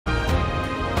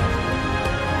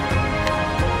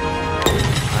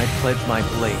pledge my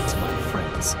blade to my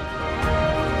friends.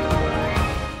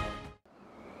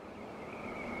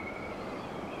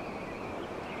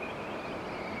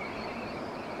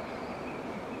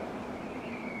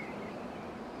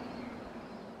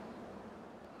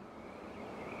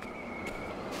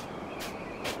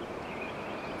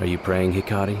 Are you praying,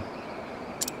 Hikari?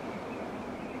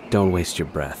 Don't waste your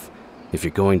breath. If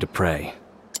you're going to pray,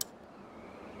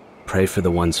 pray for the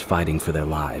ones fighting for their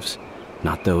lives,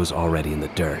 not those already in the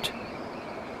dirt.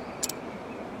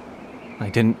 I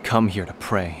didn't come here to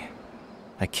pray.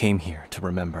 I came here to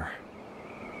remember.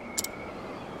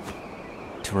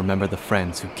 To remember the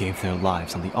friends who gave their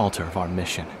lives on the altar of our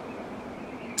mission.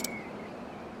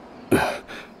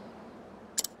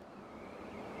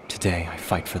 Today, I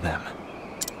fight for them.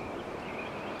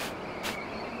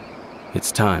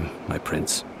 It's time, my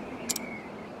prince.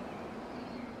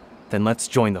 Then let's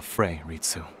join the fray,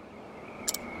 Ritsu.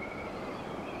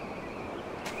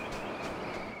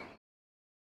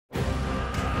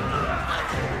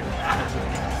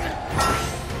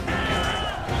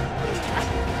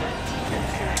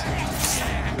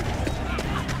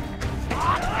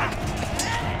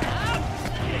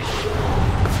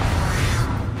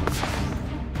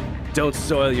 Don't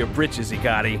soil your britches,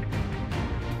 Hikari.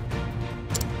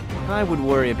 I would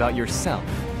worry about yourself.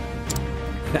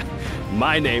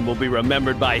 My name will be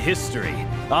remembered by history.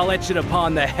 I'll etch it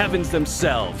upon the heavens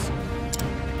themselves.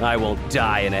 I won't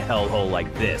die in a hellhole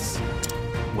like this.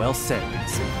 Well said,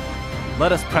 Ritsu.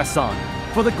 Let us press on,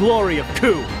 for the glory of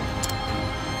Ku!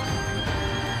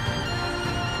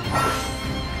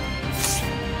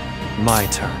 My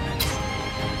turn.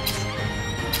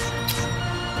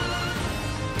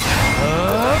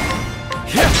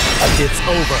 It's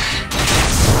over.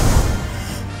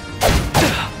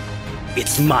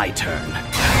 It's my turn.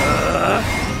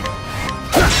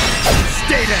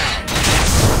 Stay down!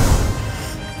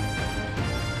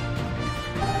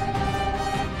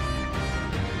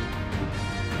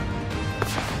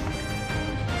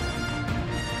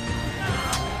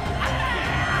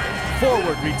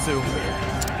 Forward, Ritsu.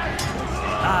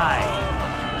 Aye.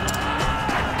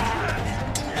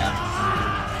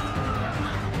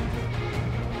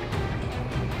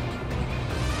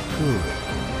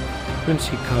 Prince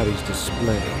Hikari's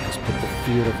display has put the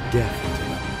fear of death into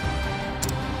them.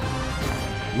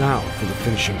 Now for the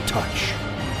finishing touch.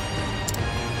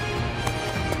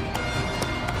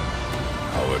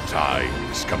 Our time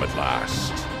has come at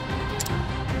last.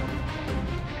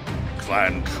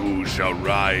 Clan Ku shall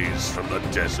rise from the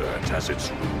desert as its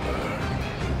ruler.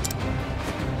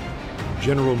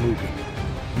 General Mugen,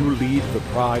 you lead the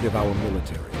pride of our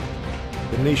military.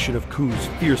 The nation of Ku's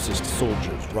fiercest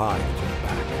soldiers ride at your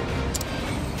back.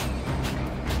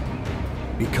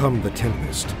 Become the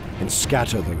Tempest and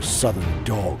scatter those southern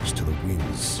dogs to the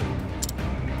winds.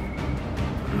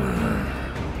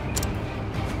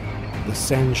 The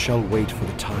sand shall wait for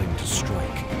the time to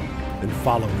strike, and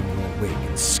follow in your wake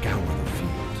and scour the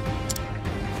field.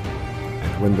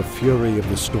 And when the fury of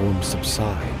the storm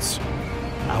subsides,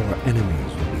 our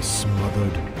enemies will be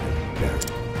smothered and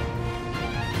buried.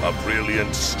 A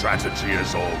brilliant strategy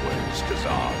as always,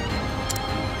 Kazan.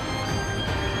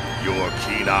 Your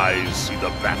keen eyes see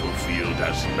the battlefield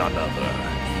as none other,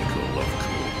 Eagle of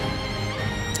Ku.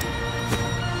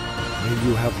 May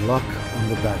you have luck on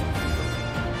the battlefield.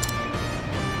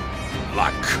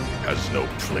 Luck has no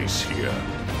place here.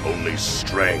 Only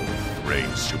strength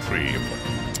reigns supreme.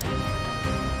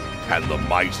 And the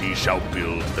mighty shall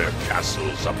build their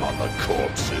castles upon the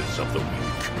corpses of the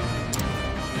weak.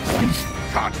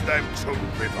 Cut them to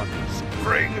ribbons.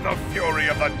 Bring the fury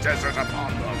of the desert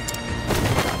upon them.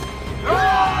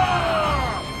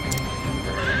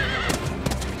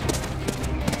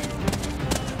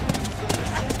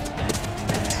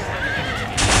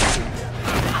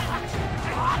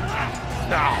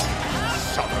 Now,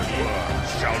 southern worms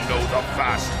shall know the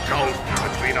vast gulf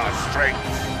between our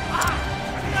strengths.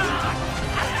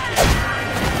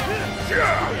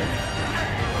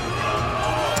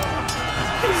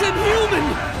 He's inhuman!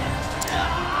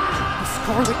 The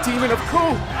Scarlet Demon of Ku!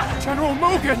 General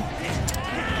Mugen!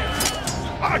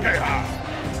 Ageha!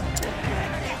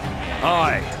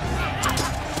 Aye.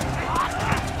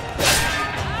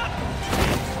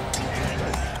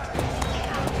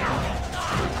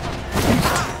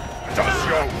 Does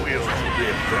your will to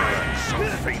live burn so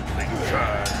faintly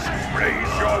curse?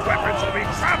 Raise your weapons or be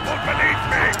trampled beneath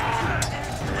me!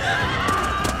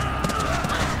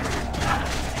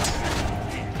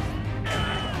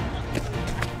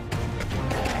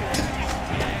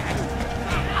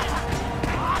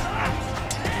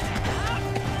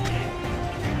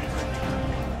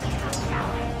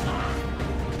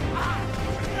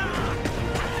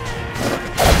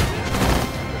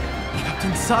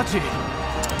 Sachi!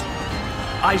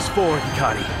 Eyes forward,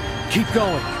 Hikari. Keep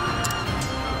going.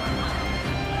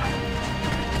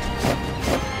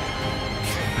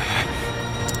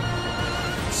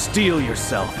 Steel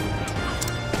yourself.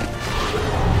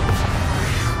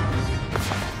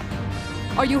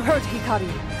 Are you hurt, Hikari?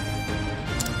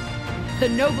 The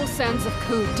noble sands of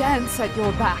Ku dance at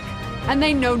your back, and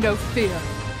they know no fear.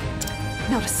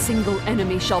 Not a single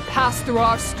enemy shall pass through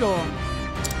our storm.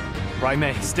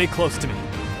 Raimei, stay close to me.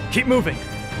 Keep moving.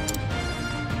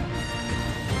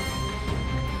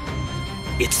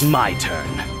 It's my turn.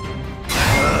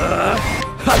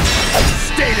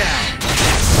 Stay down!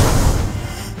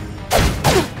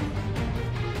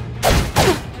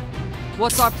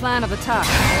 What's our plan of attack?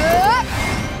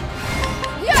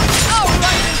 Yeah! I'll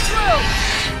run you through!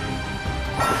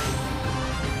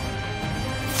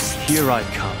 Here I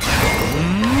come.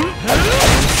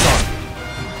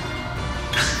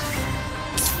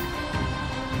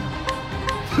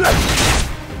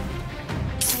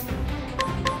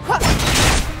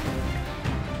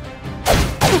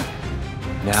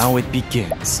 Now it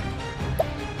begins.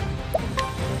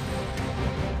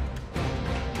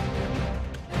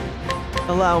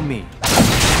 Allow me.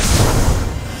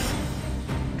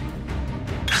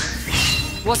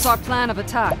 What's our plan of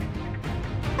attack?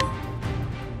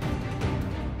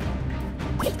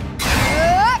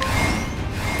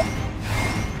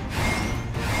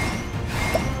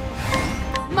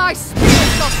 My spear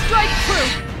shall strike through!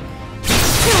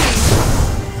 Too easy!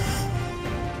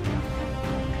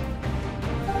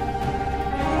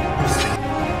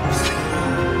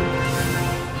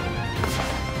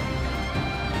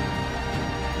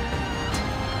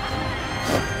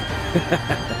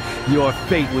 Your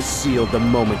fate was sealed the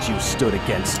moment you stood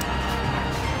against me.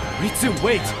 Ritsu,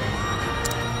 wait!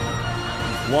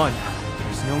 We've won.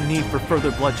 There's no need for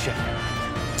further bloodshed.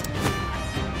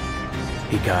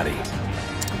 Hikari.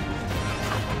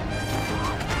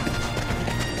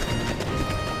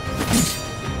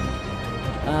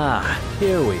 Ah,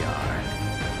 here we are.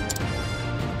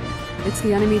 It's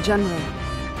the enemy general.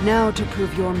 Now to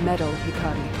prove your mettle,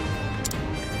 Hikari.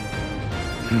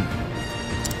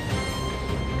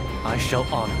 I shall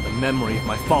honor the memory of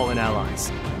my fallen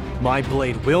allies. My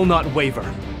blade will not waver.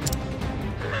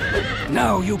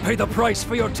 Now you pay the price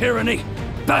for your tyranny,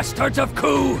 bastards of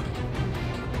Ku!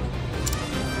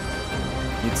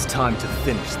 It's time to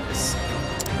finish this.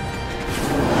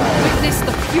 Witness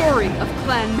the fury of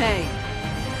Clan Mei.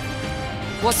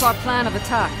 What's our plan of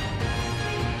attack?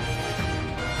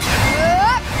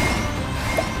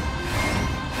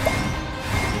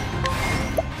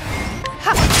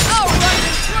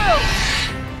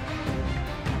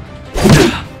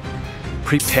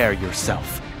 Prepare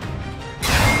yourself.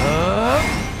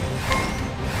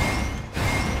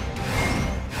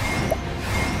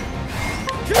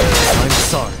 I'm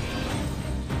sorry.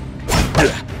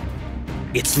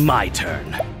 It's my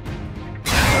turn.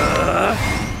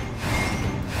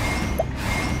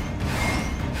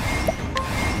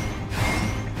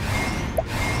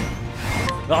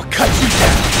 I'll cut you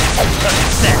down.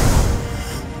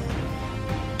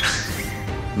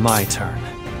 My turn.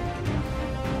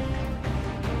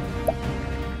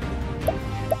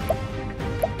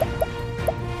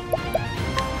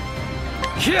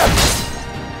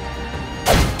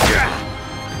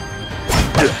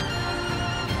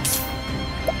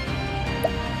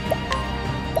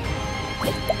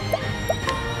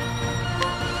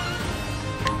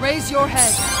 Raise your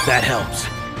head. That helps.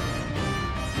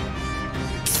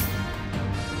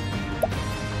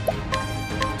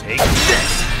 Take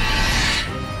this!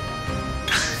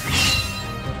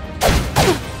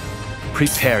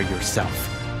 Prepare yourself.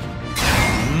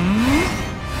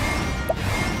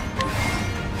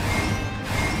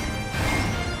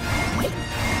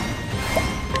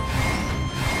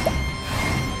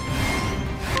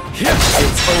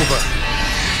 It's over.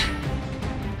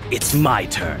 It's my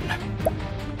turn.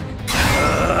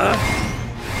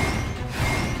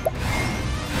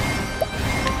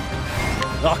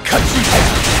 I'll cut you down.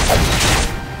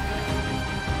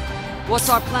 What's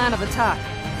our plan of attack?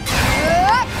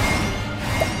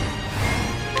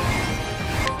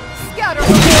 Scatter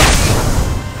before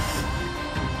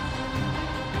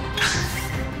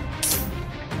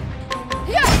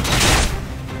me! Yeah!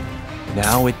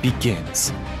 Now it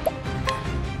begins.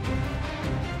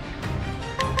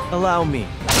 Allow me.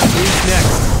 Who's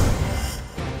next?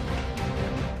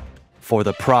 For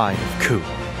the pride of Ku.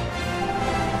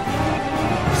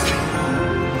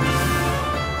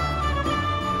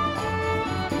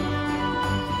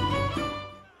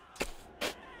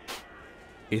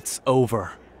 It's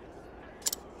over.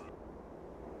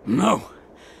 No,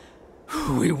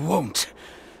 we won't.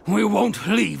 We won't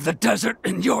leave the desert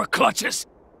in your clutches.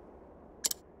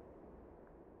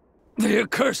 The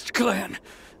accursed clan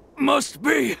must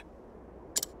be...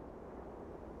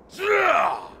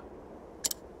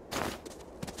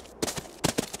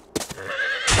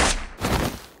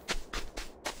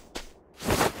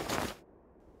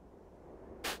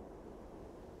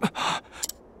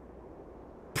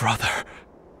 Brother.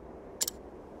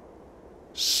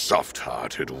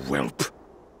 Soft-hearted whelp.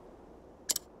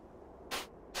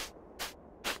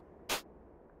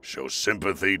 Show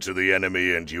sympathy to the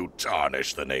enemy and you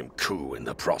tarnish the name Ku in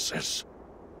the process.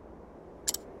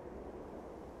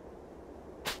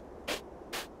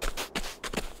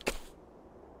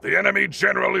 The enemy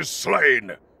general is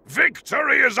slain!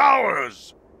 Victory is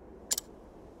ours!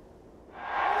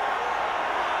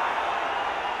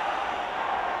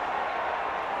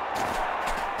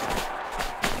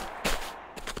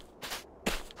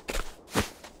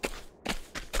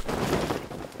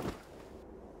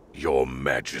 Your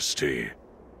Majesty.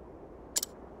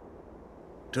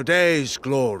 Today's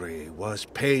glory was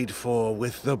paid for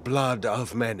with the blood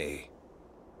of many.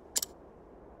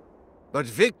 But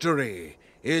victory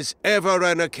is ever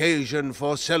an occasion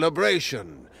for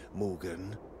celebration,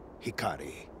 Mugen,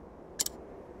 Hikari.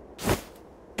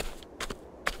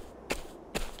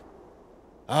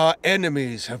 Our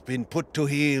enemies have been put to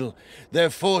heel, their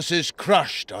forces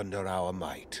crushed under our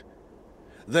might.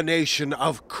 The nation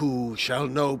of Ku shall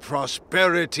know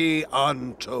prosperity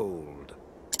untold.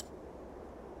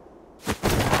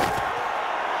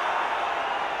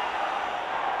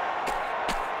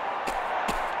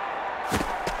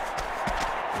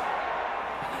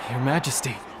 Your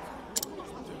Majesty.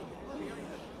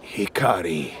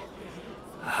 Hikari,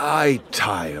 I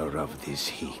tire of this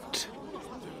heat.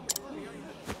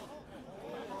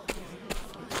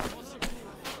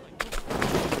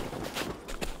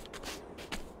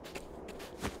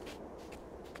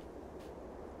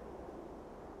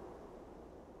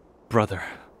 Brother,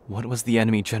 what was the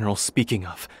enemy general speaking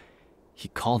of? He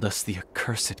called us the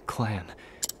accursed clan.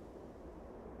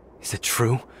 Is it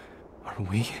true? Are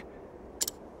we?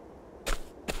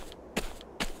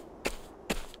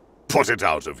 Put it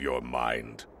out of your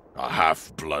mind. A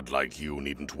half-blood like you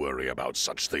needn't worry about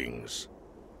such things.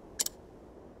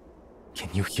 Can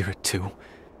you hear it too?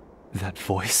 That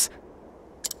voice?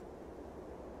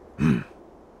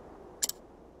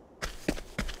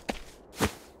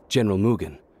 General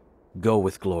Mugen, go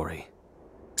with glory.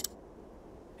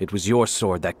 It was your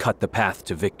sword that cut the path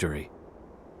to victory.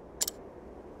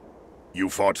 You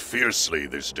fought fiercely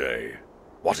this day.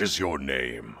 What is your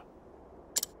name?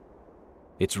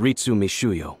 It's Ritsu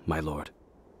Mishuyo, my lord.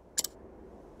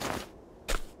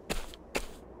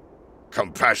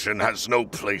 Compassion has no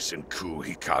place in Ku,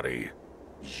 Hikari.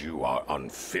 You are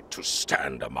unfit to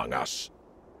stand among us.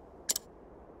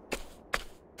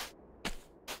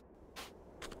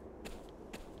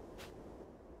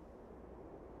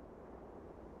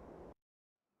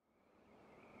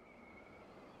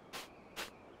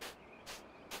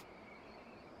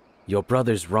 Your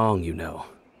brother's wrong, you know.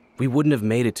 We wouldn't have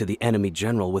made it to the enemy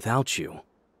general without you.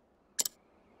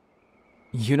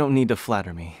 You don't need to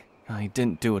flatter me. I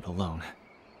didn't do it alone.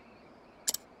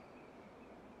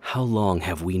 How long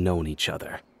have we known each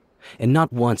other? And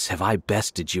not once have I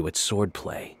bested you at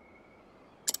swordplay.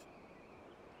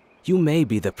 You may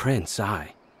be the prince,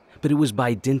 aye, but it was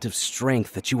by dint of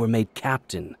strength that you were made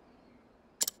captain.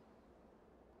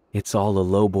 It's all a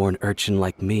low-born urchin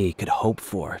like me could hope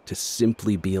for, to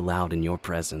simply be allowed in your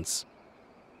presence.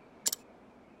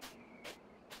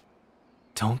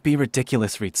 Don't be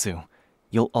ridiculous, Ritsu.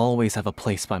 You'll always have a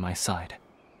place by my side.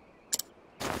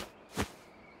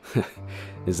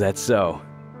 Is that so?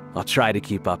 I'll try to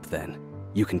keep up then.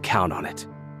 You can count on it.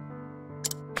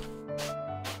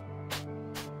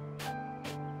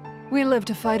 We live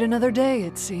to fight another day,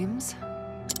 it seems.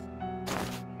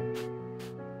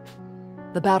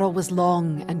 The battle was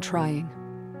long and trying.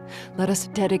 Let us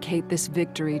dedicate this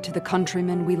victory to the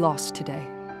countrymen we lost today.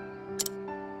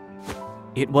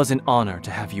 It was an honor to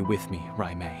have you with me,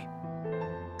 Rai Mei.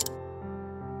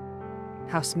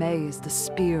 House Mei is the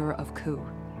spear of Ku.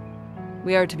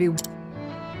 We are to be...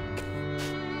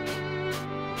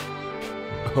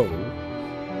 Oh,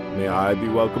 may I be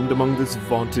welcomed among this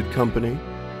vaunted company?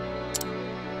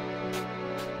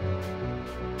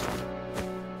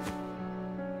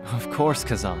 Of course,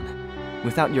 Kazan.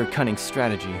 Without your cunning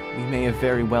strategy, we may have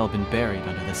very well been buried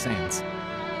under the sands.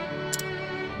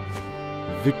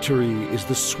 Victory is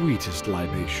the sweetest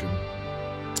libation.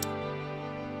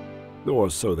 Or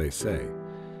so they say.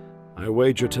 I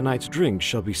wager tonight's drink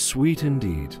shall be sweet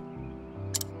indeed.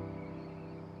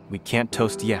 We can't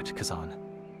toast yet, Kazan.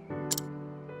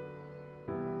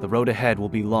 The road ahead will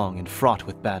be long and fraught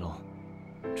with battle.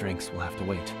 Drinks will have to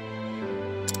wait.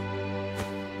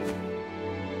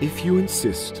 If you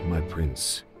insist, my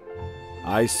prince,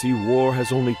 I see war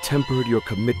has only tempered your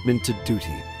commitment to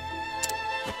duty.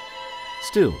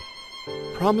 Still,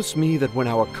 promise me that when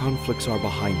our conflicts are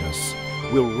behind us,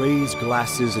 we'll raise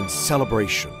glasses in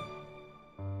celebration.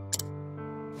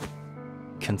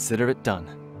 Consider it done.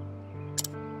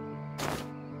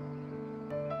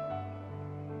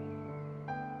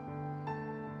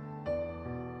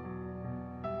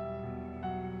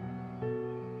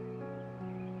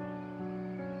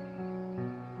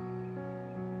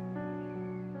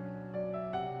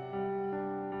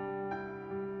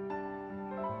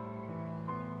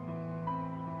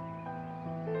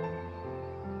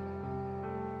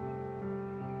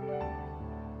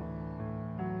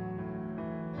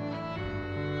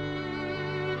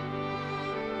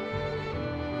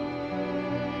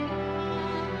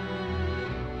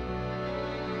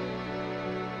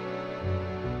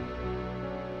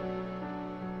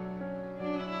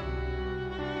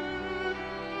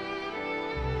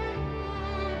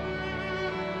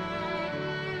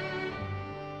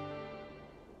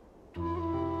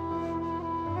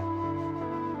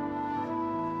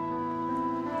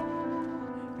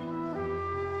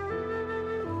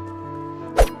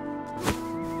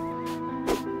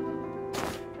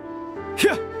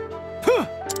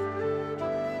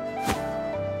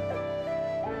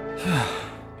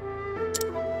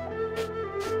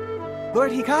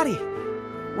 Lord Hikari,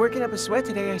 working up a sweat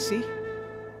today, I see.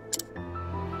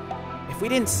 If we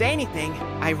didn't say anything,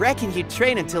 I reckon you'd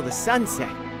train until the sunset.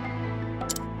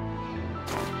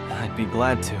 I'd be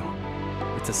glad to.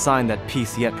 It's a sign that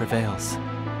peace yet prevails.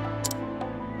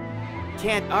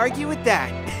 Can't argue with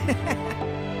that.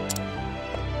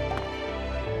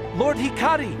 Lord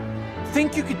Hikari,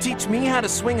 think you could teach me how to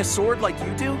swing a sword like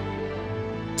you do?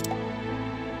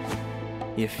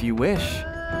 If you wish.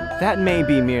 That may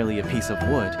be merely a piece of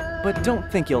wood, but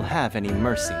don't think you'll have any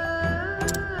mercy.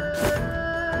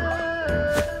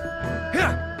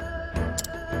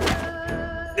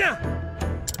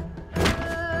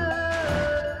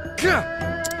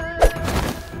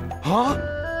 Huh?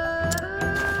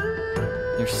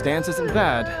 Your stance isn't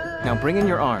bad. Now bring in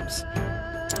your arms.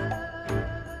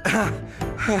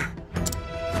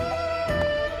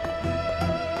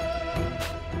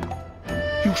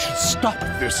 You should stop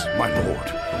this, my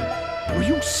lord. Were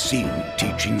you seen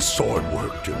teaching sword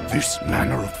work to this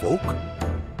manner of folk?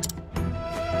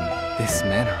 This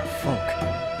manner of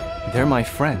folk? They're my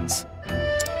friends.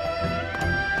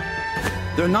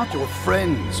 They're not your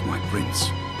friends, my prince.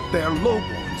 They are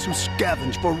lowborns who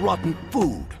scavenge for rotten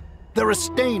food. They're a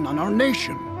stain on our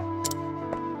nation.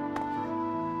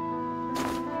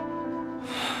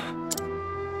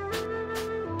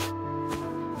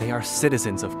 They are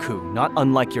citizens of Ku, not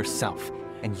unlike yourself,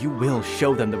 and you will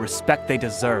show them the respect they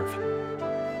deserve.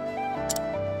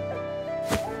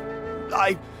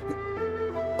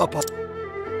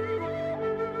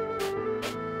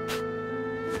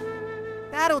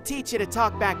 That'll teach you to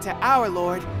talk back to our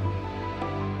lord.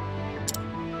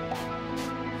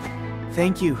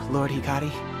 Thank you, Lord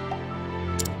Hikari.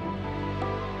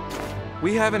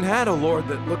 We haven't had a lord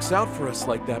that looks out for us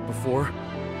like that before.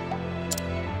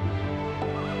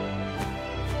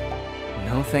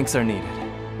 No thanks are needed.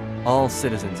 All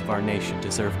citizens of our nation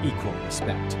deserve equal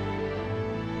respect.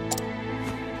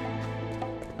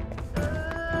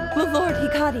 My Lord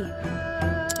Hikari.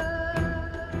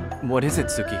 What is it,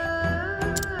 Suki?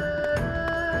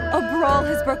 A brawl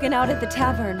has broken out at the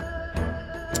tavern.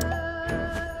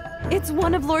 It's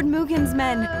one of Lord Mugen's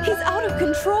men. He's out of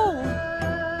control.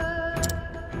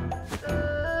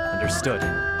 Understood.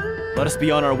 Let us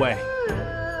be on our way.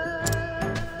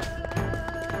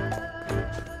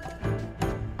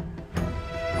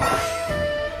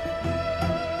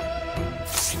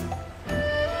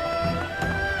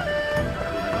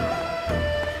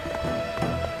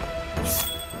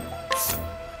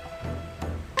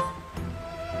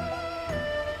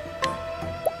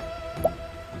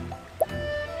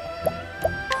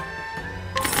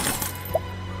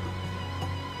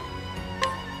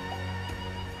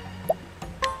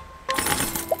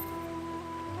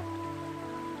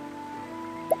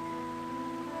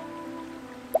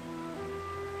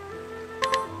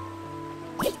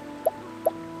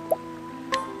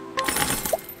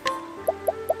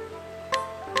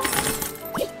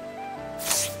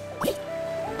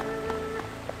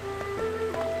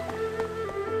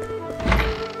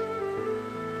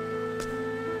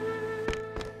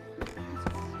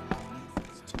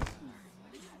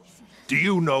 Do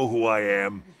you know who I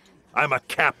am? I'm a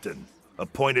captain,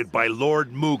 appointed by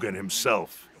Lord Mugen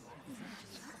himself.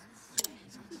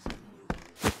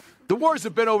 The wars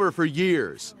have been over for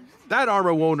years. That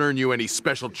armor won't earn you any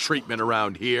special treatment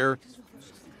around here.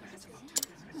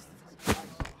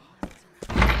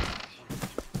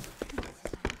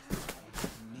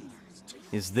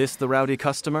 Is this the rowdy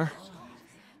customer?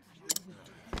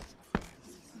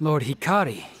 Lord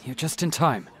Hikari, you're just in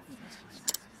time.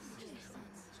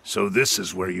 So this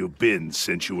is where you've been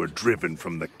since you were driven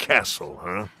from the castle,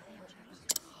 huh?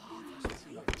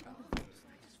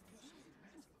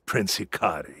 Prince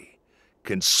Hikari,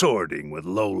 consorting with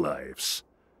lowlifes.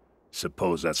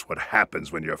 Suppose that's what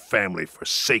happens when your family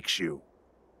forsakes you.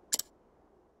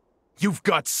 You've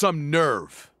got some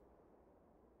nerve.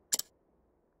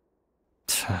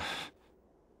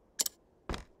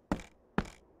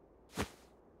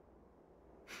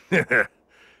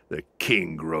 The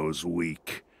king grows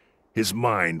weak, his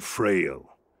mind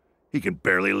frail. He can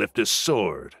barely lift his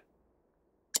sword.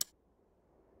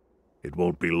 It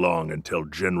won't be long until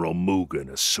General Mugen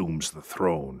assumes the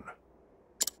throne.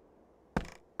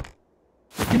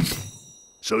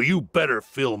 So you better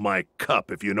fill my cup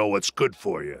if you know what's good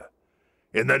for you.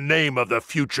 In the name of the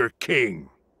future king.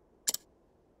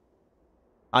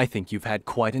 I think you've had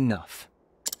quite enough.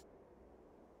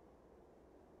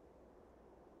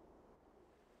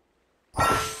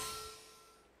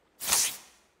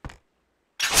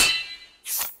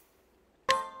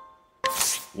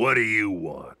 What do you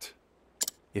want?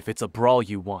 If it's a brawl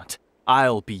you want,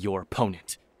 I'll be your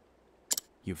opponent.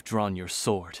 You've drawn your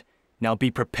sword. Now be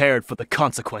prepared for the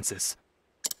consequences.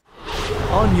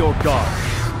 On your guard.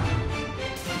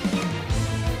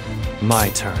 My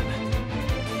turn.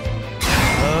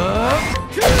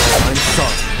 I'm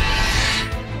sorry.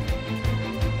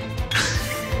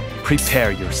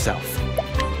 Prepare yourself.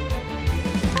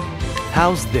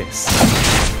 How's this?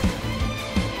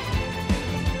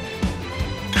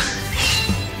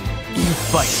 You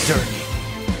fight dirty.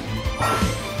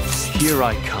 Here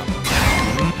I come.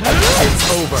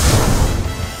 It's over.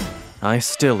 I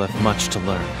still have much to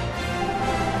learn.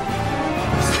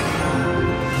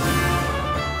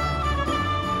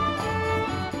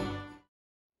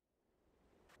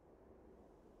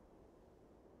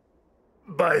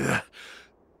 By the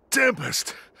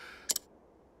Tempest.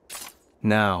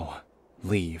 Now,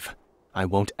 leave. I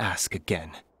won't ask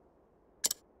again.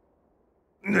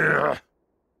 Ugh.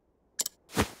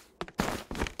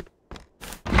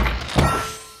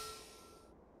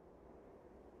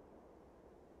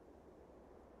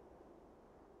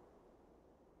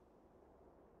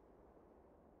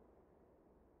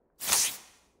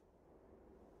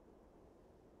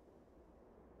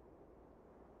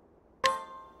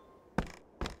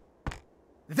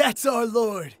 That's our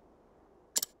lord!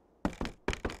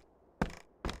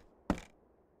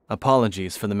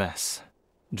 Apologies for the mess.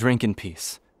 Drink in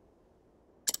peace.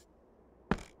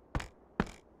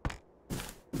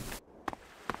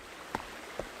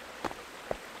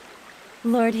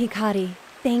 Lord Hikari,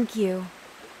 thank you.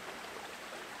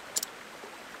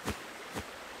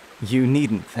 You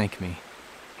needn't thank me.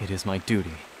 It is my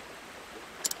duty.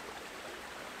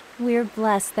 We're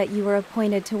blessed that you were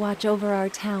appointed to watch over our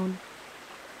town.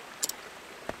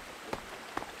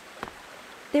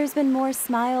 There's been more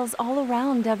smiles all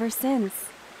around ever since.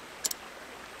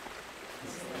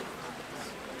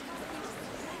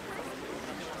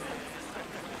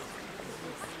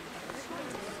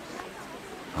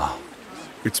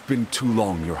 It's been too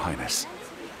long, Your Highness.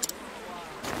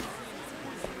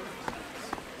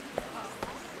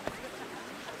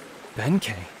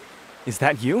 Benkei, is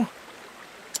that you?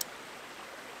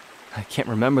 I can't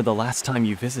remember the last time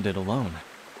you visited alone.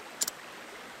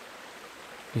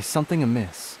 Is something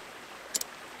amiss?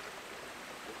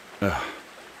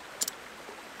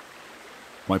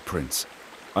 My prince,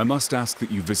 I must ask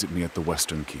that you visit me at the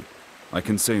Western Keep. I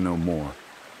can say no more.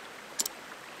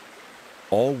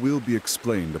 All will be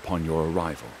explained upon your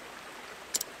arrival.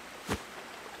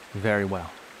 Very well.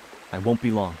 I won't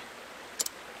be long.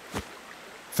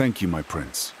 Thank you, my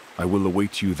prince. I will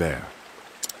await you there.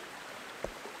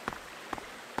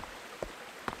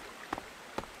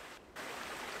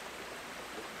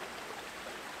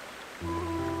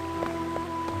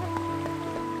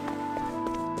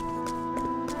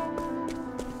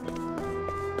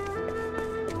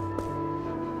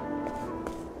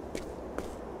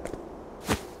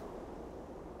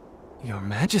 Your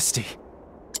Majesty.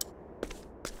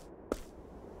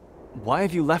 Why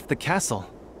have you left the castle?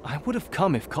 I would have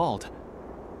come if called.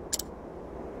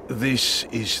 This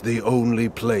is the only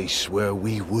place where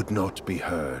we would not be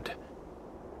heard.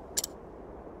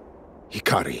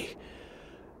 Hikari,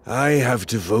 I have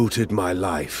devoted my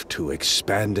life to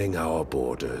expanding our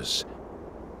borders.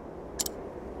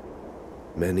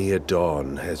 Many a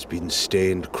dawn has been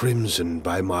stained crimson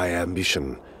by my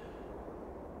ambition.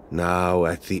 Now,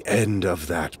 at the end of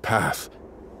that path,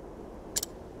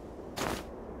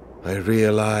 I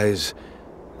realize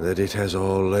that it has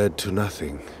all led to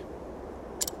nothing.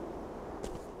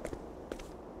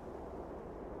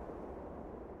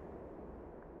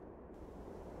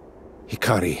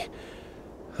 Hikari,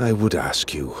 I would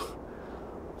ask you,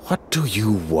 what do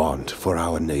you want for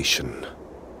our nation?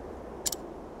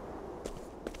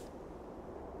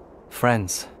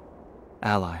 Friends.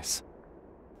 Allies.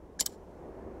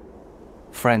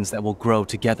 Friends that will grow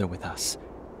together with us.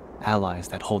 Allies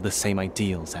that hold the same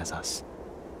ideals as us.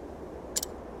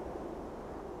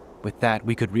 With that,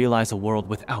 we could realize a world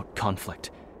without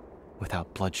conflict,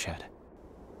 without bloodshed.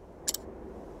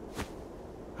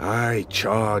 I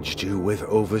charged you with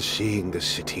overseeing the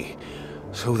city,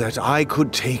 so that I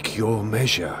could take your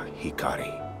measure,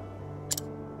 Hikari.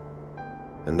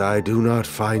 And I do not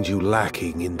find you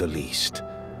lacking in the least.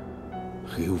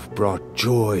 You've brought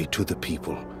joy to the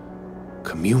people,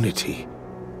 community.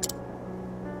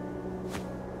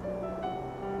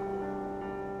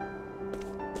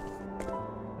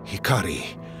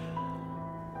 Hikari,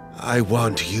 I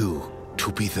want you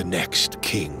to be the next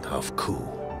king of Ku.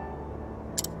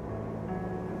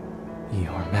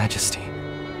 Your Majesty,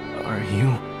 are you...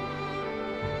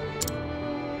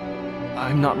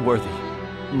 I'm not worthy.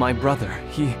 My brother,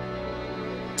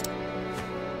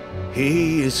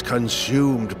 he is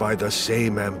consumed by the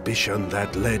same ambition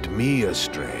that led me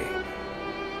astray.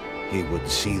 He would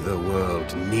see the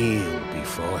world kneel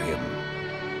before him.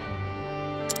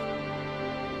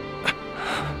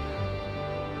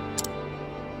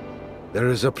 There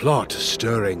is a plot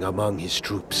stirring among his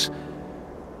troops.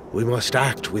 We must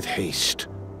act with haste.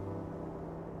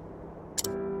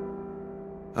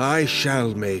 I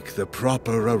shall make the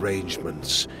proper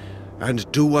arrangements, and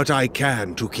do what I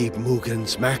can to keep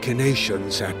Mugen's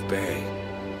machinations at bay.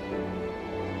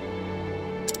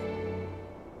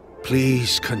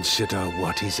 Please consider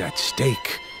what is at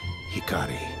stake,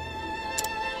 Hikari.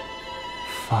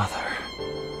 Father...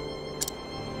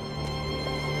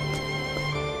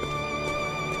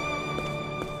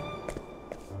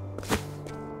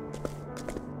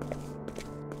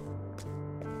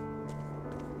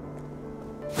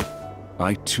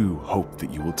 I too hope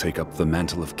that you will take up the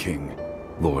mantle of king,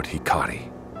 Lord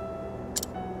Hikari.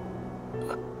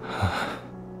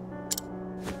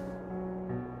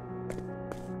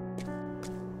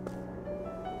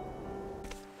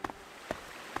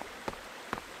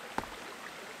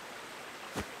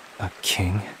 A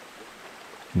king?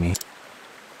 Me?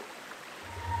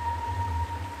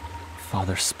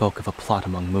 Father spoke of a plot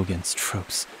among Mugen's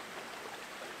troops.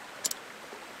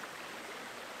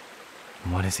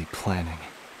 What is he planning?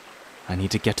 I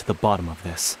need to get to the bottom of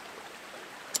this.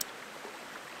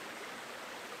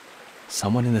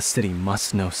 Someone in the city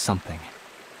must know something.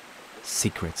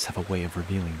 Secrets have a way of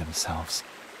revealing themselves.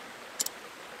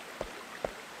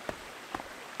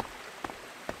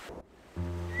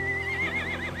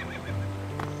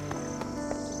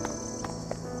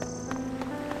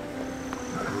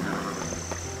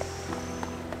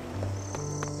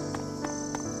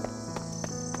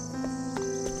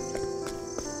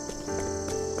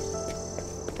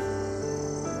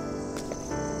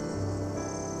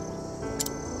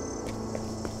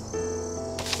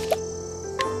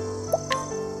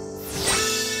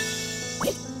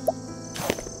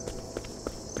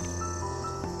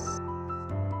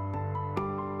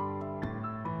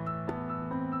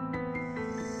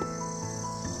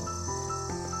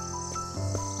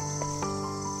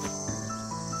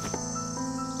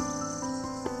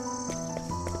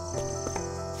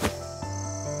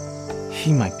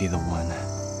 He might be the one.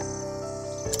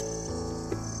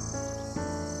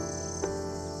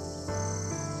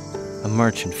 A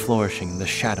merchant flourishing in the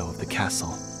shadow of the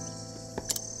castle.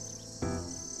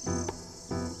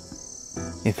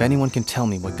 If anyone can tell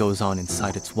me what goes on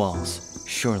inside its walls,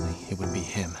 surely it would be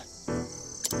him.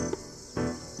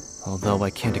 Although I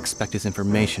can't expect his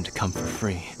information to come for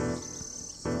free.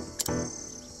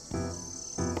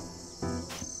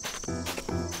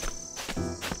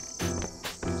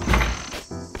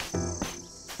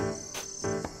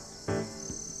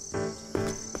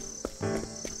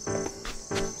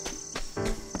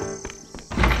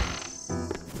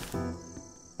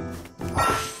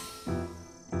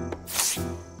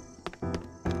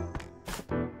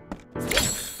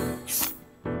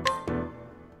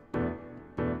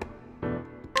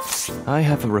 I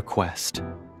have a request.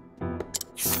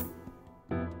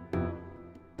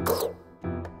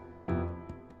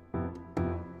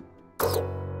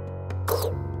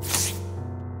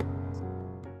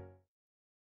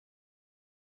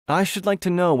 I should like to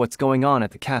know what's going on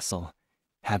at the castle.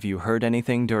 Have you heard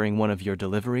anything during one of your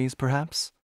deliveries,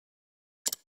 perhaps?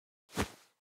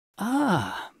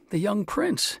 Ah, the young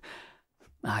prince.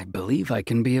 I believe I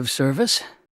can be of service.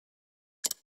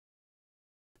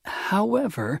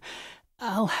 However,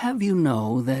 I'll have you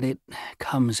know that it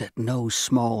comes at no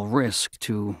small risk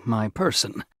to my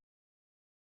person.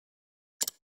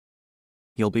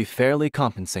 You'll be fairly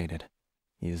compensated.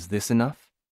 Is this enough?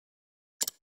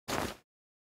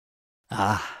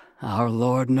 Ah, our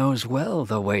Lord knows well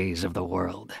the ways of the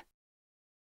world.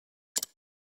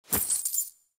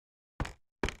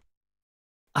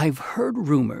 I've heard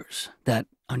rumors that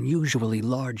unusually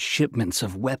large shipments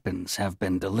of weapons have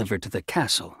been delivered to the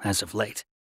castle as of late.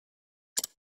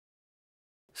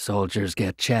 Soldiers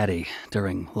get chatty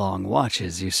during long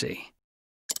watches, you see.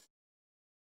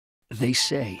 They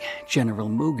say General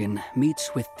Mugen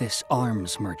meets with this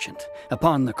arms merchant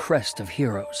upon the crest of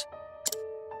heroes.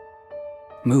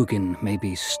 Mugen may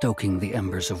be stoking the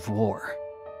embers of war.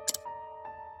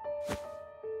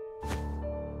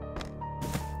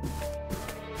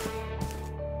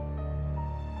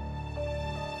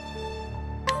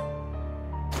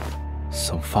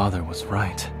 So father was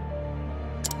right.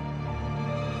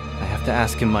 I have to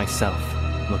ask him myself,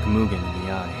 look Mugen in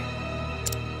the eye.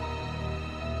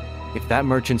 If that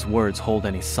merchant's words hold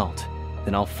any salt,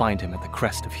 then I'll find him at the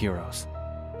crest of heroes.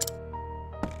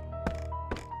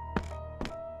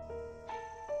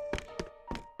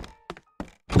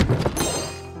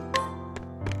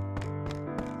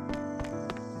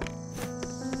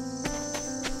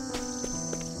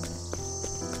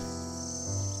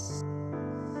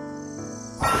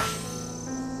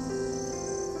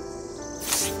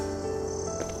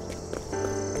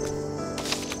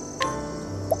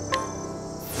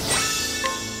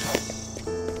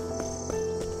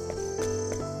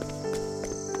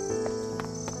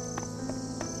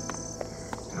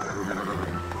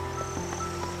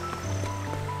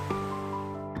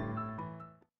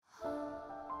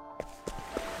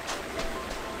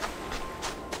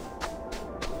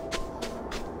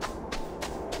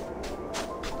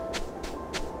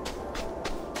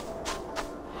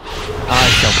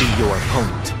 Be your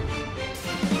opponent.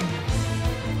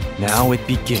 Now it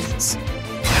begins.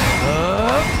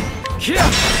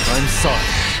 I'm sorry.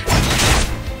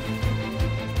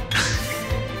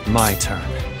 My turn.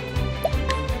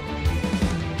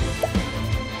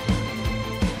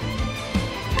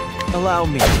 Allow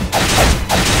me.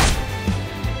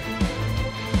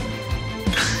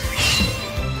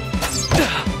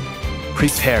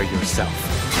 Prepare yourself.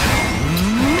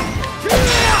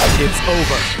 It's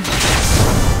over.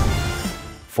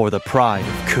 For the pride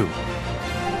of Ku.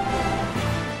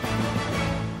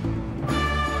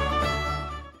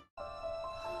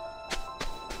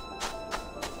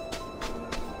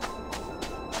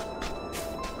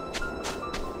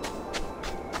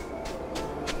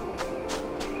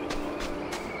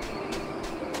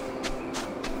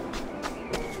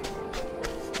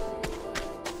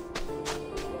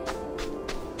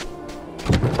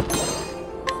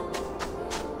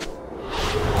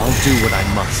 I'll do what I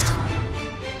must.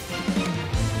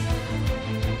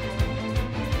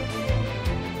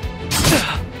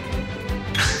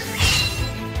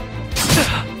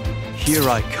 Here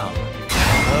I come.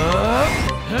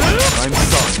 I'm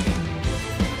sorry.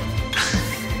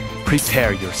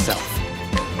 Prepare yourself.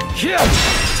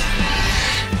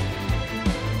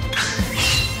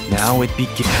 Now it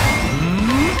begins.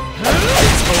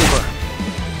 It's over.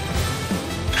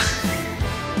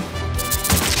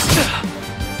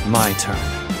 My turn.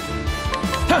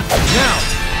 Now!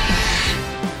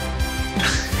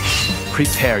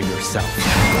 Prepare yourself.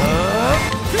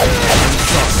 I'm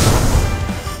sorry.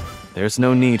 There's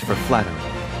no need for flattery.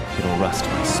 It'll rust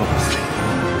my soul.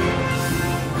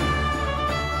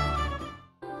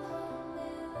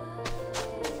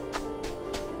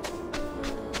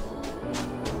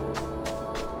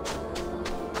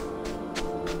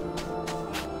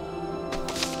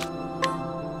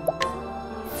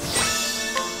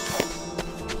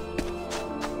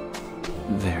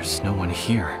 There's no one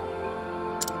here.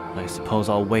 I suppose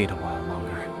I'll wait a while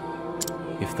longer.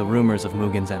 If the rumors of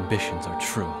Mugen's ambitions are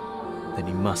true, then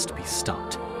he must be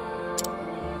stopped.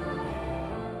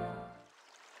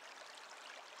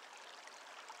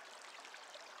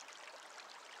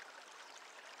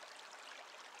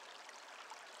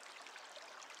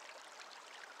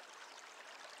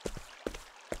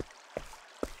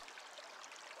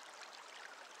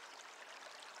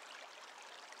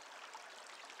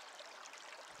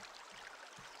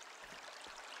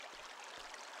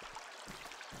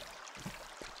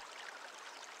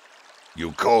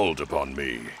 You called upon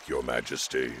me, Your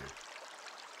Majesty.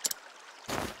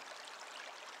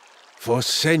 For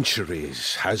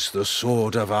centuries has the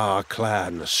sword of our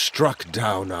clan struck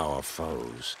down our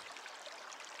foes.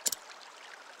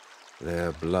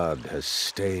 Their blood has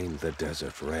stained the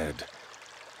desert red,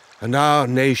 and our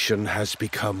nation has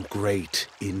become great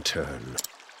in turn.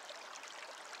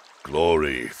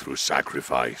 Glory through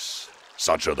sacrifice.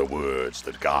 Such are the words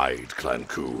that guide Clan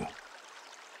Ku.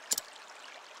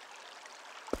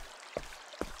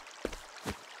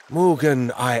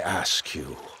 Mugen, I ask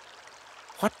you,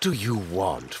 what do you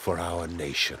want for our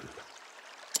nation?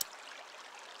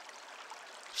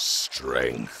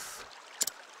 Strength.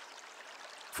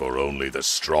 For only the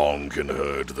strong can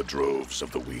herd the droves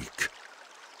of the weak.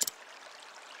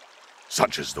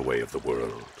 Such is the way of the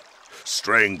world.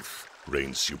 Strength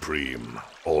reigns supreme,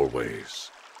 always.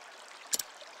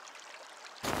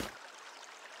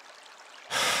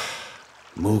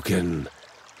 Mugen,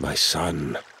 my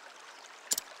son,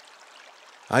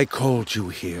 I called you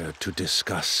here to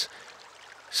discuss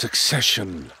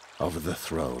succession of the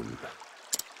throne.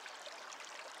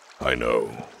 I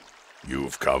know.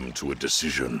 You've come to a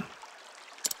decision.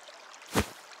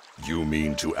 You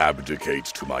mean to abdicate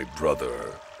to my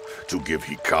brother, to give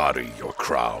Hikari your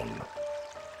crown.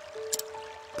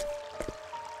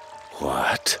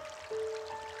 What?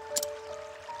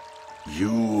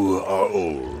 You are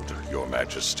old, Your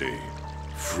Majesty,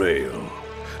 frail,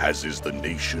 as is the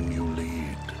nation you lead.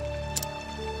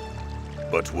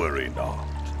 But worry not.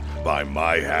 By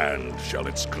my hand shall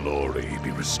its glory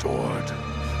be restored,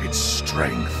 its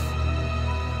strength.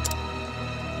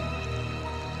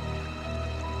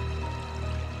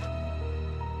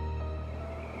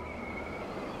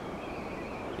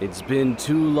 It's been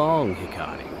too long,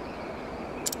 Hikari.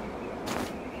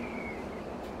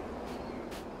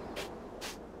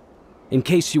 In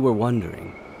case you were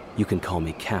wondering, you can call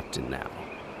me Captain now.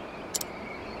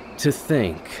 To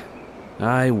think,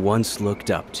 I once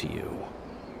looked up to you.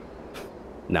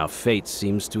 Now fate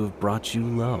seems to have brought you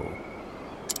low.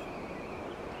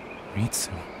 Ritsu,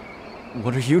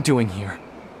 what are you doing here?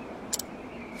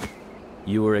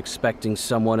 You were expecting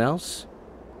someone else?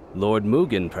 Lord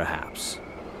Mugen, perhaps?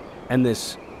 And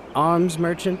this arms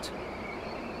merchant?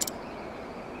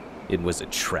 It was a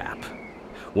trap.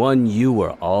 One you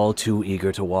were all too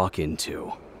eager to walk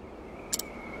into.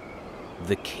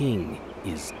 The king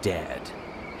is dead,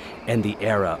 and the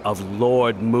era of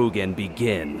Lord Mugen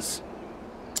begins.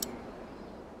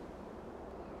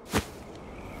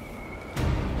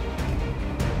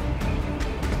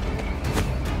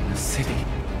 The city.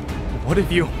 What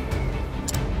have you...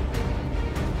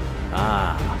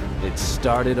 Ah, it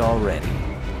started already.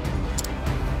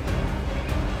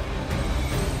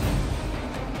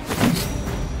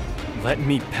 Let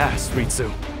me pass, Ritsu.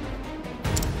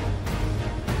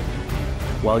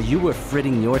 While you were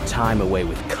fritting your time away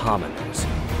with commoners,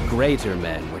 greater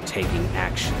men were taking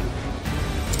action.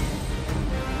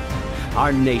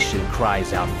 Our nation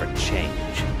cries out for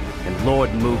change, and Lord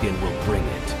Mugen will bring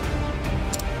it.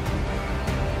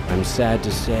 I'm sad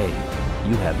to say,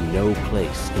 you have no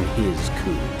place in his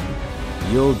coup.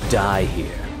 You'll die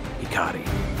here, Hikari.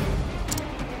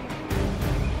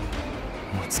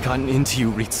 What's gotten into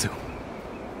you, Ritsu?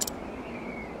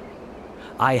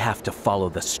 I have to follow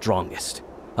the strongest.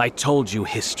 I told you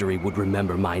history would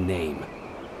remember my name.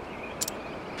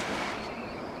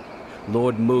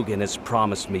 Lord Mugen has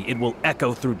promised me it will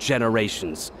echo through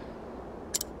generations.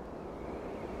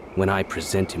 When I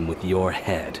present him with your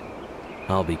head,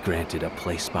 I'll be granted a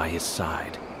place by his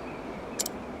side.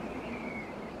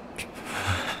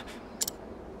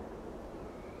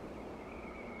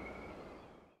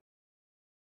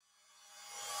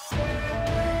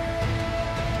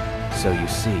 So you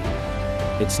see,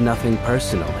 it's nothing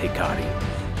personal, Hikari.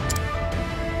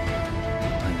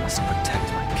 I must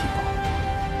protect my people.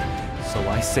 So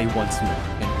I say once more,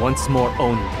 and once more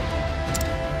only.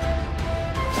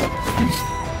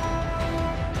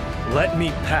 Let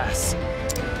me pass.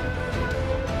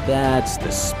 That's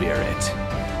the spirit.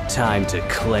 Time to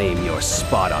claim your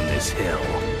spot on this hill.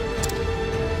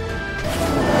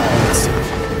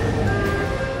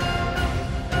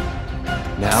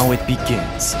 Now it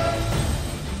begins.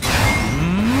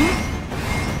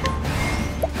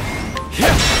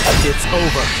 It's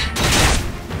over.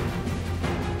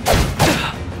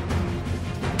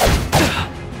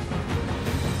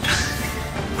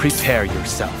 Prepare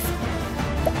yourself.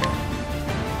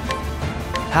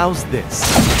 How's this?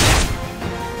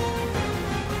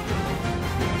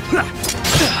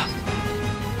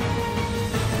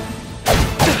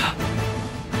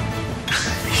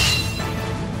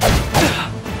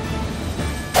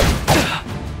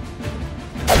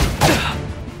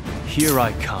 Here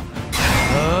I come.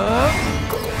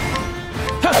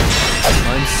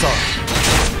 I'm sorry.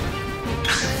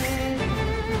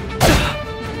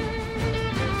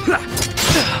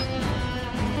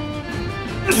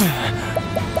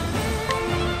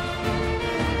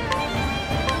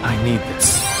 I need this.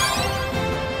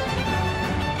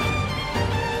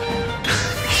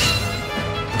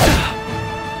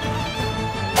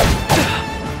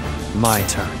 My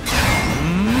turn.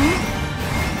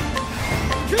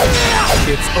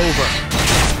 It's over.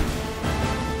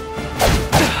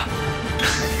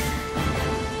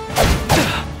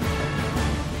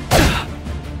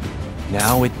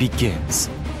 Now it begins.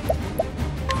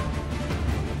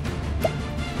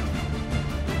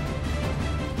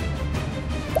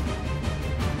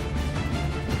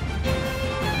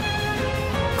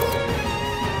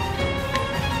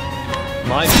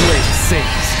 My blade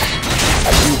sings.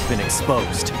 You've been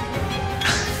exposed.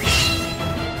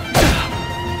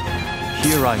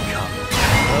 Here I come.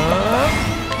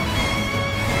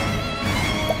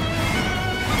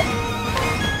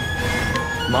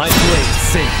 My blade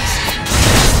sings.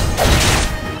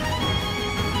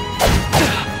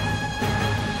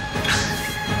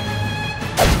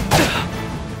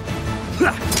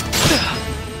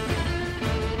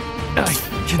 I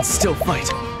can still fight.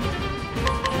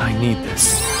 I need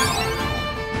this.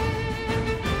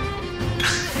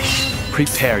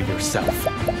 Prepare yourself.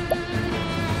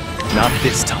 Not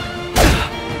this time.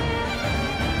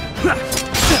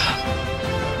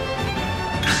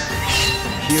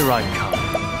 Here I come.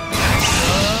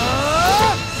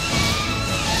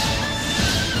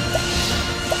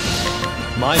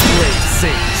 My blade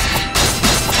sings.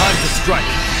 Time to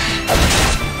strike.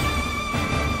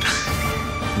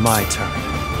 My turn.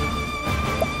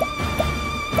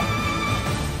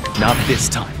 Not this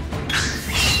time.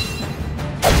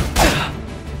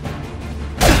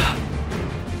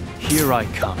 Here I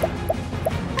come.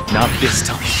 Not this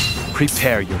time.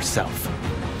 Prepare yourself.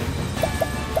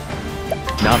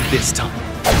 Not this time.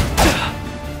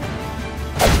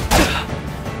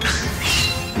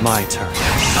 My turn.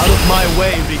 Out of my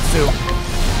way, Ritsu!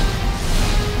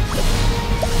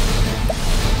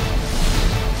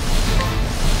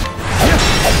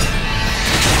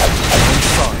 I'm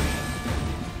sorry.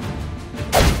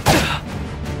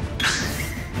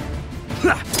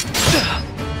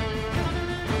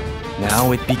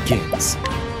 Now it begins.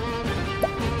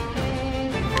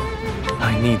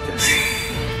 I need this.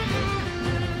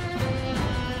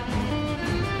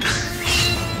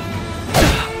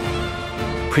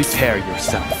 Prepare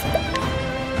yourself.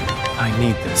 I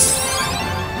need this.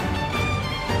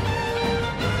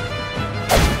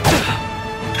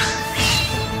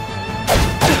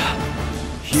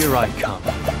 Here I come.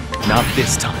 Not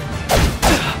this time.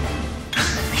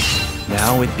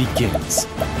 Now it begins.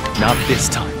 Not this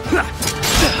time.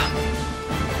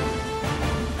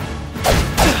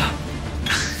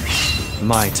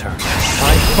 My turn.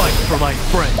 I fight for my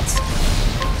friends.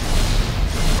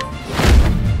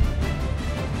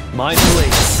 My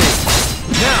blade sings.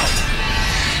 Now!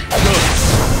 Good.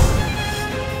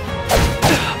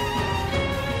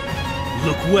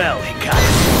 Look well,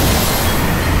 Hikari.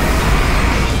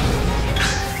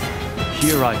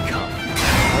 Here I come.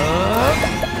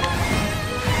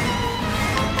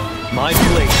 My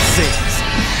blade sings.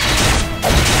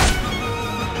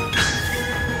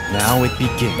 Now it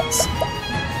begins.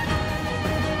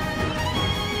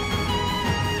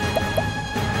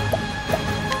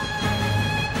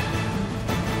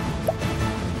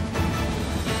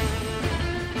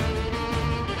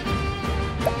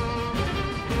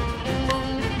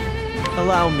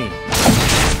 Allow me.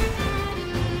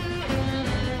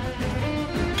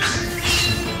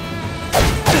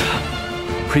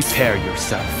 Prepare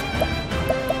yourself.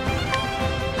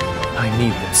 I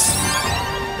need this.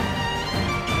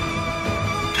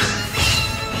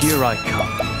 Here I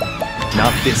come.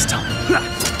 Not this time.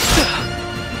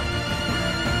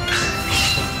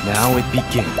 Now it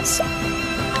begins.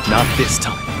 Not this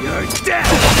time. You're dead!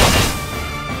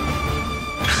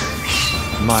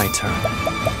 My turn.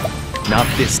 Not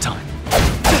this time.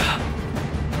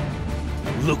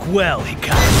 Look well,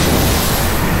 Hikari.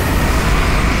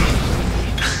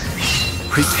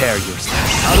 Prepare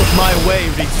yourself. Out of my way,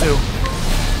 Ritsu!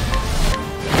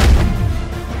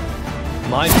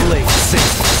 My blade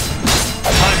sings.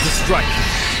 Time to strike.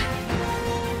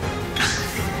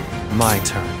 My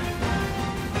turn.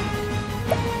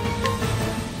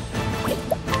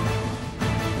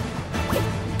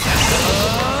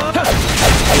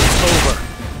 It's over.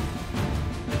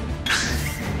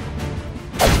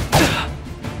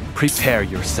 Prepare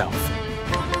yourself.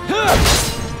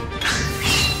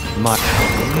 My...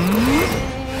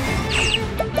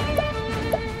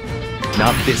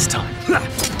 Not this time.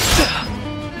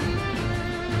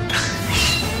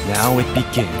 Now it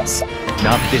begins.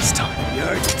 Not this time.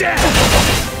 You're dead!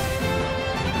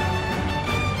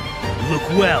 Look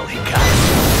well, Hikari.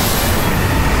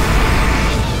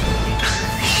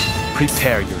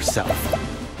 Prepare yourself.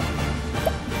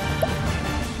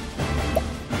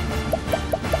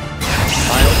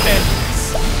 I'll end this.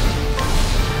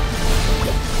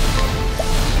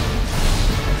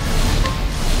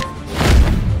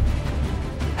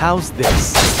 How's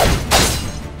this?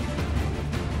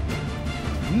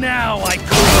 Now I go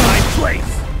to my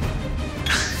place!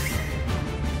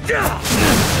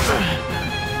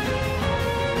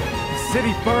 The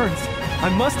city burns. I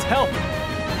must help.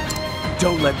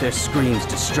 Don't let their screams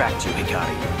distract you,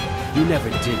 Hikari. You never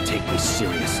did take me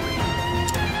seriously.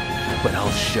 But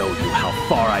I'll show you how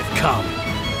far I've come.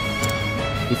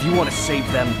 If you want to save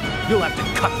them, you'll have to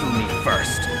cut through me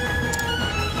first.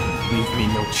 Leave me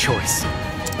no choice.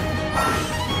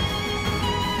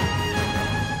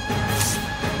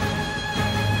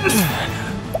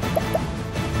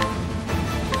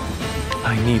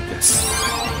 I need this.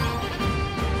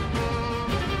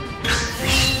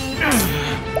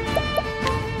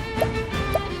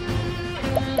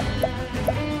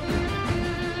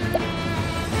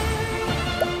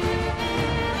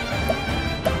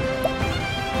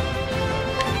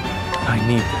 I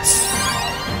need this.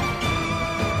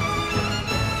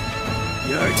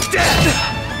 You're dead!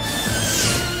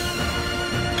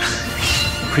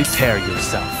 Prepare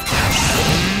yourself.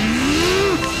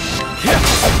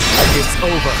 It's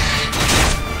over.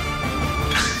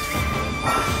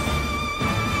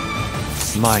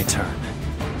 My turn.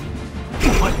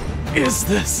 What is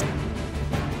this?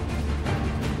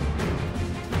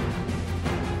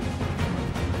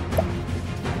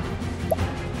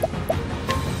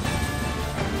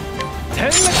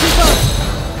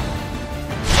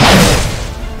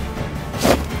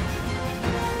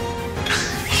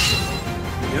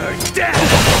 You're dead!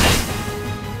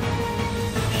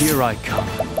 Here I come.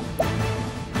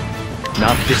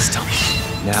 Not this time.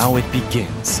 Now it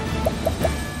begins.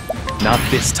 Not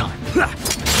this time.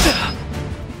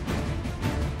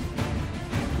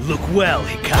 Look well,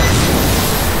 Hikari.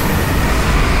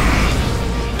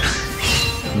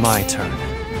 My turn.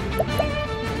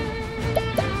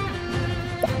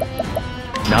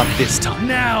 Not this time.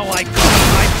 Now I go to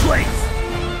my place!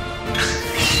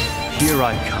 Here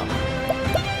I come.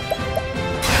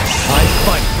 I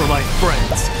fight for my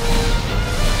friends.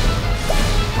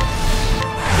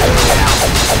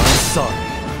 I'm sorry.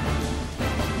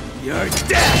 You're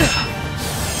dead!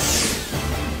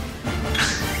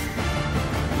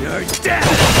 You're dead!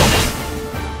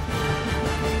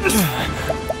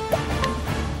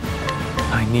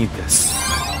 I need this.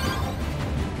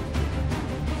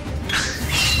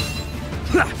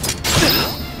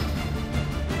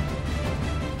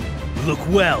 Look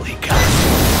well, Hikari.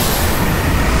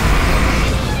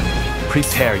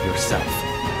 Prepare yourself.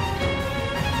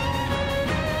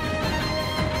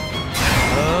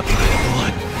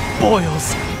 Blood boils.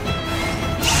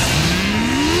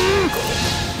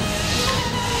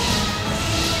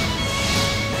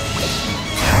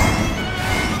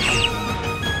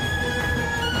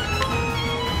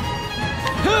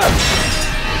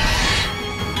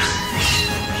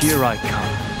 Here I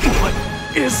come. What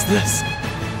is this?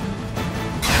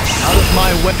 Out of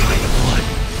my way. Blood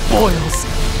boils.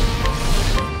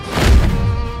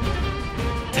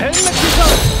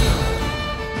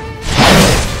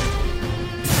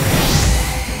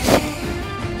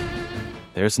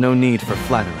 There's no need for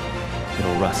flattery.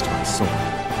 It'll rust my soul.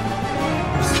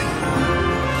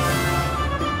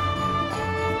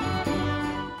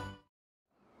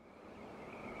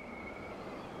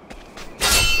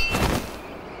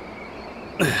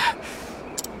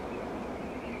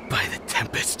 By the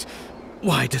Tempest,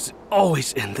 why does it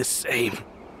always end the same?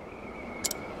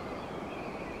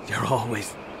 You're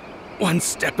always one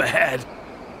step ahead.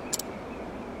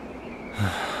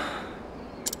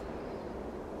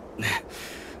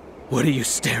 What are you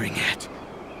staring at?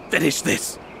 Finish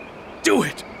this! Do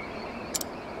it!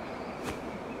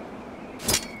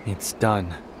 It's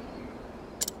done.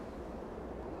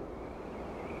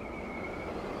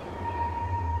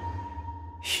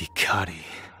 Hikari.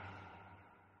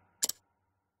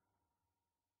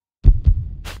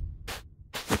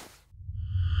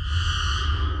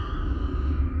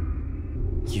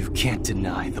 You can't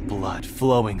deny the blood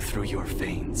flowing through your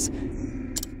veins.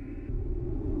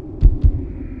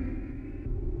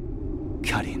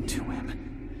 Cut into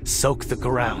him. Soak the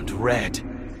ground red.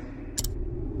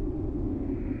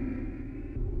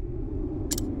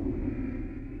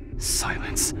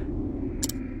 Silence.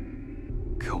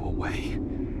 Go away.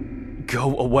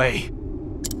 Go away.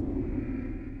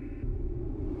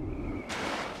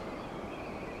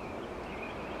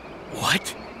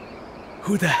 What?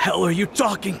 Who the hell are you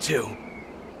talking to?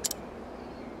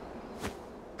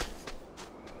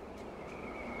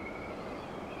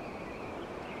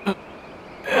 The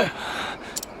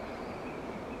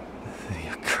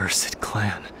accursed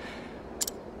clan.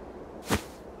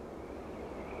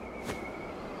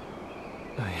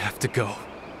 I have to go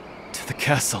to the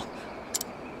castle.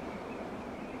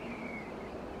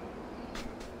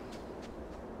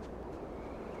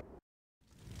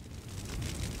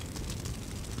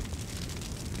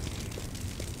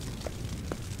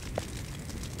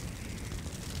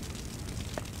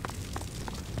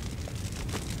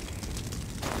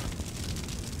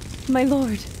 My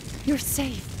lord, you're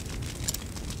safe.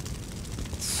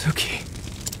 Suki.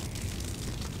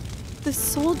 The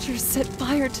soldiers set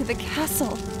fire to the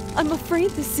castle. I'm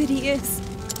afraid the city is.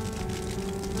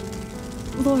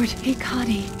 Lord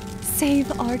Hikari,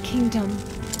 save our kingdom.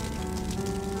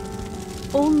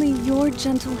 Only your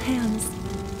gentle hands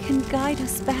can guide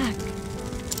us back.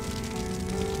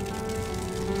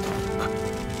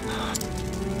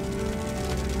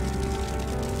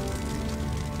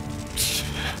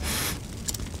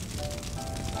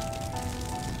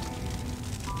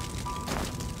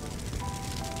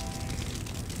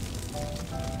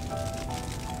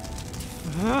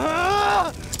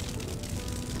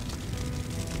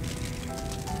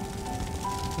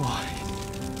 Why?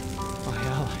 My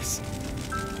allies.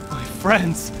 My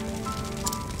friends.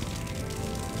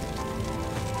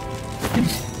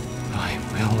 I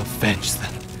will avenge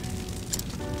them.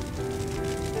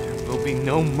 There will be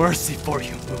no mercy for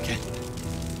you, Mugen.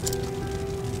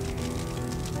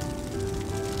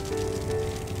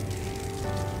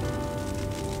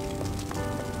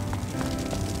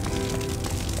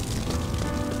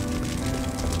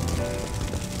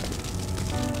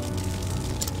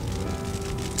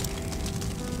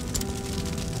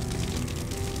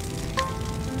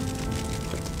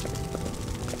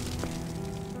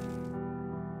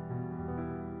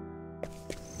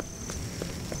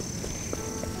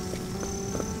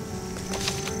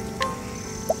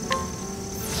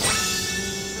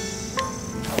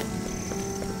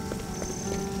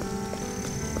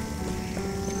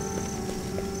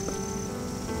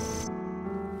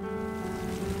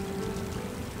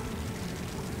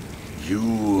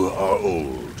 You are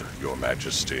old, Your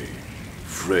Majesty,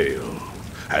 frail,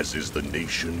 as is the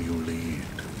nation you lead.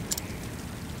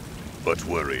 But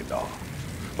worry not.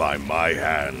 By my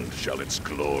hand shall its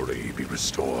glory be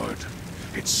restored,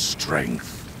 its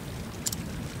strength.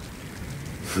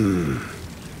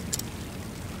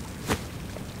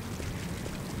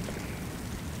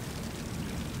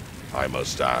 I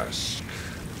must ask,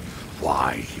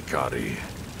 why, Hikari?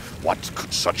 What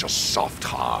could such a soft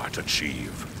heart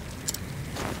achieve?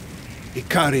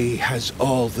 Hikari has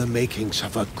all the makings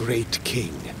of a great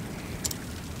king.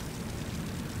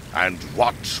 And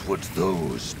what would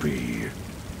those be?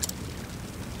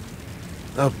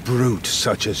 A brute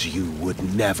such as you would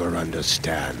never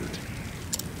understand.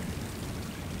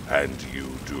 And you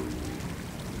do.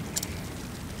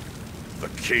 The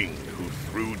king who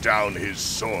threw down his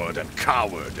sword and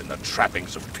cowered in the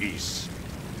trappings of peace.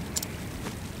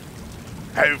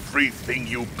 Everything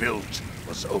you built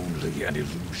was only an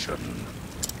illusion.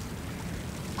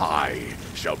 I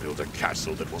shall build a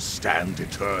castle that will stand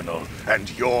eternal, and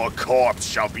your corpse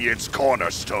shall be its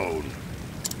cornerstone.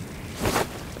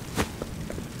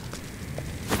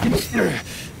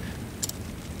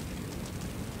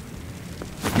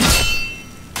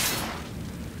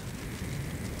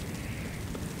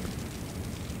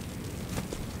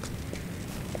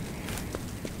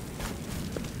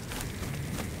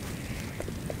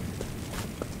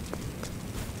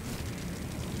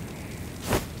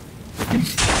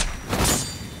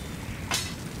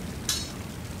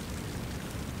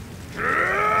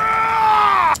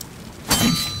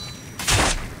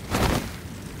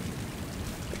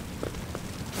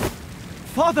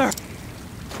 Father!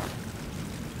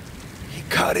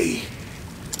 Hikari,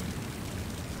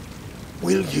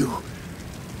 will you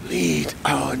lead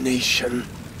our nation?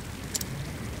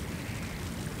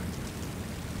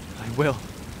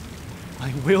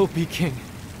 I will be king.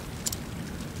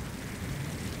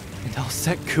 And I'll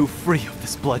set Ku free of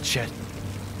this bloodshed.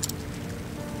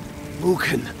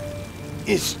 Mugen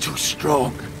is too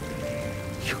strong.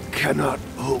 You cannot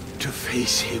hope to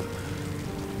face him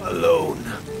alone.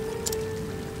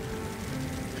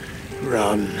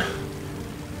 Run.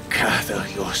 Gather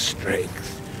your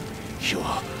strength,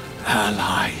 your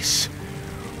allies.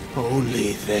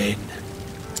 Only then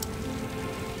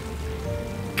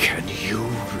can you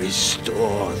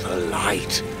restore the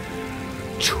light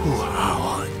to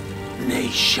our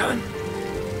nation.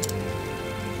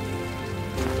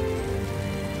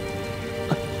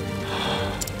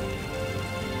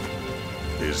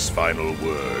 His final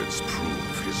words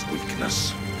prove his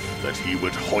weakness, that he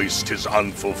would hoist his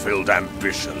unfulfilled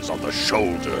ambitions on the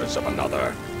shoulders of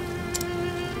another.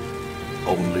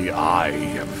 Only I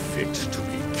am fit to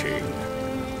be king.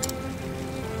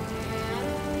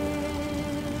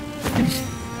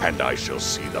 And I shall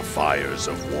see the fires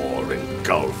of war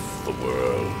engulf the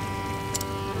world.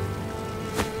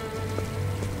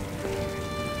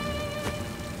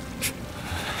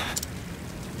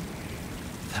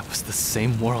 That was the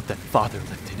same world that Father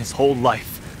lived in his whole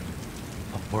life.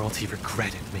 A world he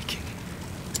regretted making.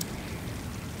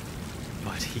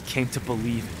 But he came to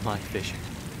believe in my vision.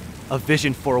 A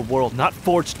vision for a world not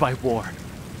forged by war,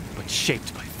 but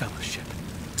shaped by fellowship.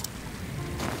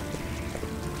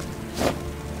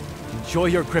 Enjoy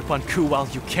your grip on Ku while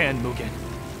you can, Mugen.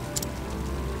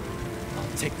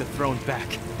 I'll take the throne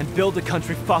back and build a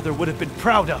country Father would have been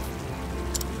proud of.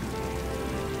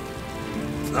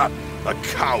 Not a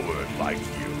coward like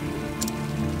you.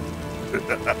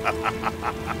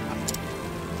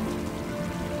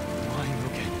 Why,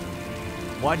 Mugen?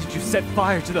 Why did you set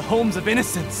fire to the homes of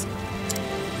innocents?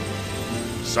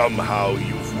 Somehow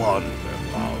you've won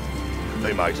their love.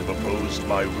 They might have opposed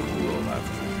my rule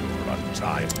after your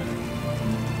untimely.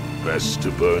 Best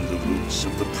to burn the roots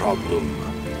of the problem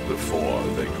before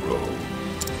they grow.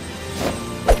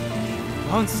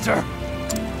 Monster!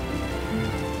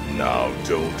 Now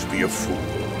don't be a fool.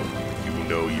 You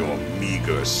know your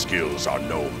meager skills are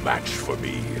no match for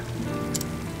me.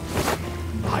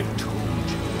 I told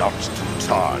you not to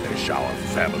tarnish our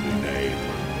family name.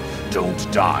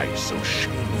 Don't die so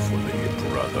shamefully,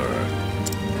 brother.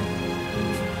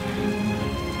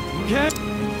 Okay.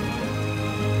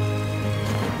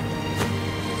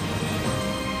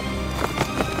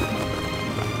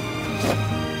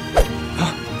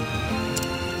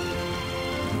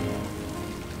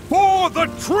 For the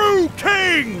true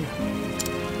king!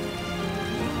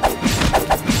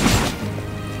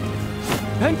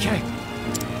 Benkei!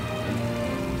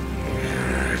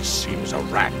 It seems a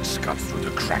rat's got through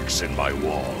the cracks in my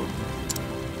wall.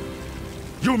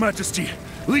 Your Majesty,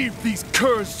 leave these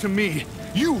curs to me.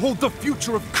 You hold the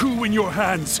future of Ku in your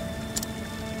hands.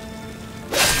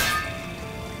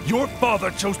 Your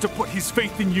father chose to put his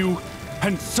faith in you,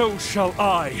 and so shall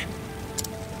I.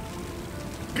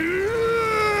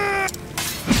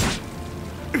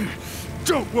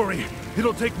 Don't worry,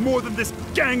 it'll take more than this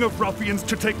gang of ruffians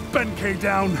to take Benkei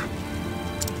down.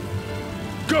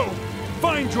 Go,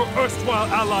 find your erstwhile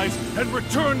allies and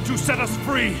return to set us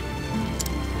free.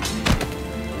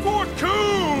 For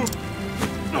Ku!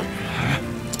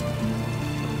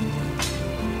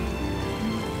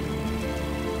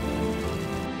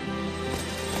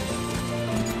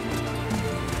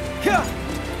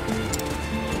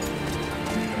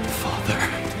 Father.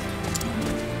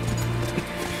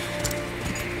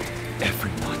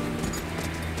 Everyone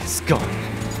is gone.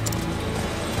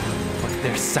 But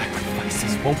their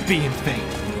sacrifices won't be in vain.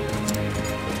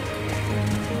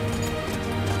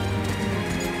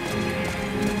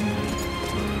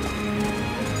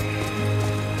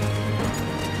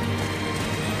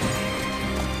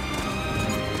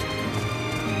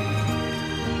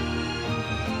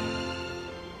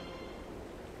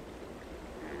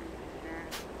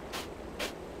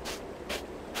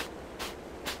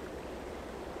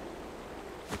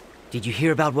 Did you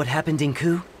hear about what happened in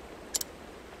Ku?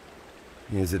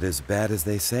 Is it as bad as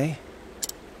they say?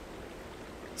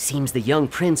 Seems the young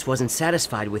prince wasn't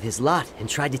satisfied with his lot and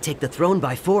tried to take the throne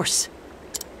by force.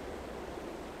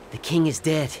 The king is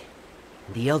dead,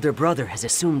 and the elder brother has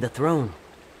assumed the throne.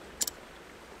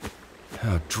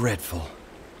 How dreadful.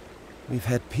 We've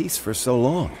had peace for so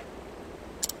long.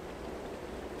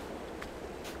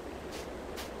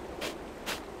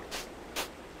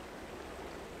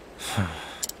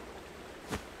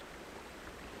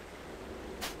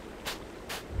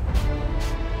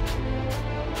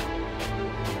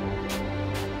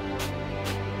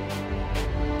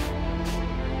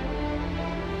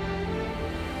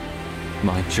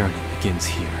 My journey begins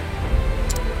here.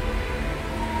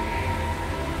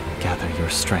 Gather your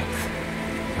strength,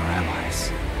 your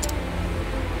allies.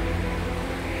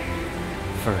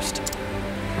 First,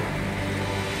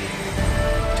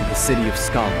 to the city of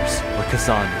scholars where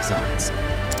Kazan resides.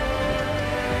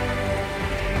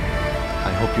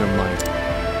 I hope your might